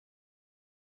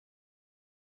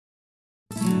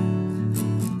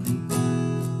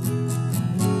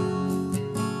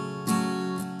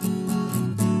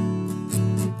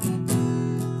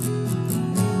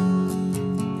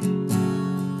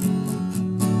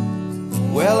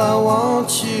Well, I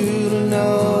want you to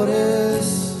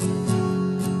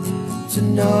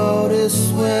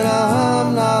notice when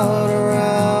I'm not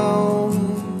around,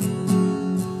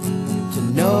 to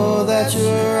know that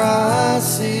your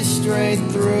eyes see straight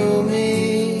through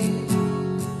me,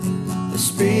 to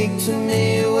speak to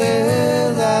me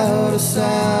without a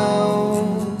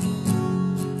sound.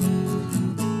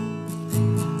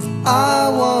 I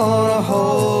wanna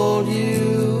hold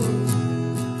you,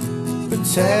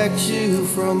 protect you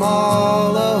from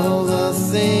all of the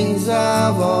things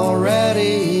I've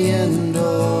already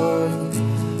endured.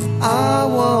 I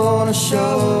wanna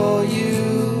show you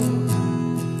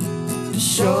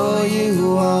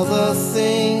all the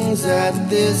things that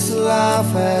this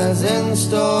life has in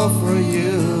store for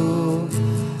you.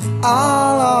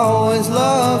 I'll always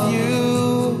love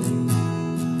you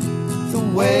the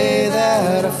way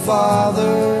that a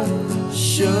father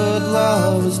should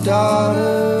love his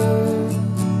daughter.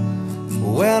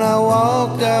 When I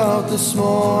walked out this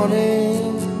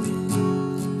morning,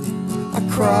 I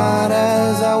cried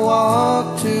as I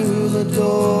walked to the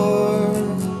door.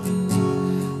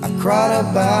 I cried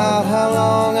about how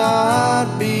long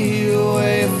I'd be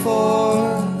away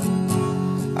for.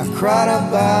 I cried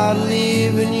about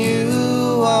leaving you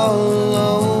all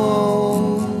alone.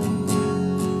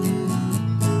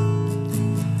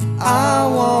 I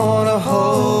wanna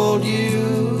hold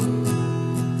you,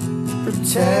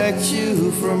 protect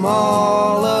you from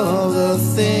all of the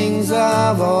things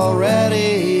I've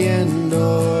already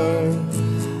endured.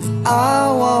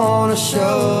 I wanna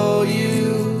show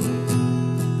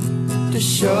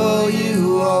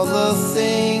you all the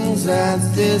things that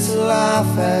this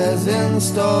life has in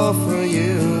store for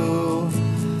you.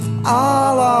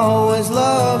 I'll always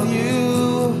love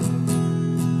you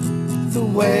the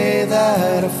way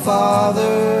that a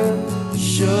father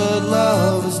should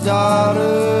love his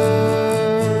daughter.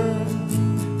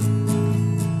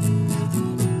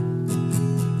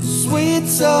 Sweet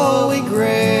Zoe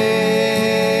Grace,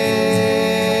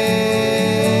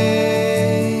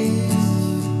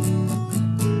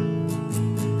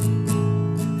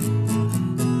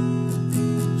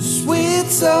 sweet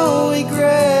Zoe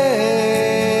Grace.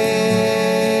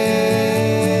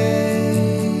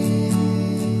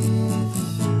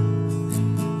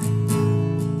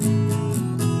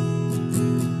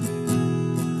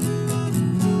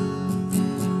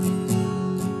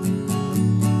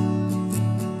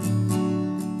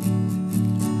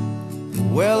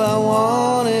 Well, I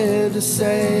wanted to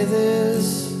say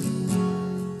this,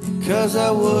 'cause I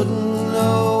wouldn't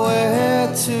know where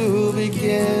to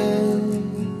begin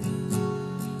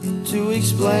to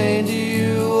explain to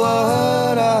you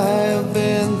what I have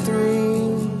been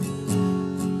through,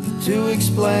 to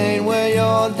explain where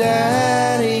your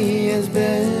daddy has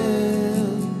been.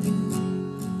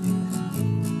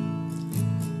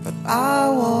 But I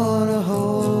wanna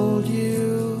hold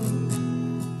you,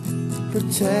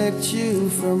 protect you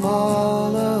from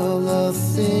all of the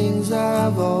things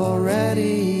I've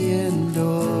already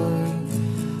endured.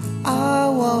 I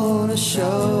wanna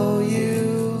show you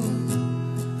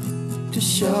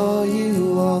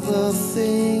all the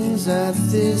things that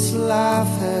this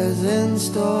life has in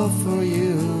store for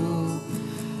you.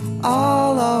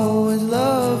 I'll always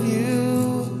love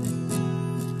you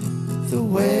the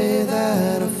way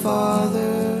that a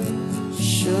father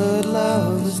should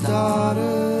love his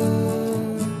daughter.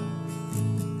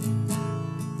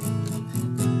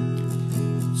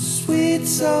 Sweet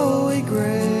Zoe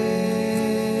Grace,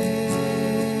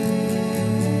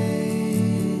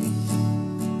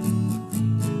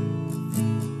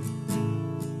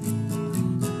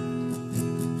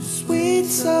 sweet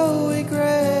Zoe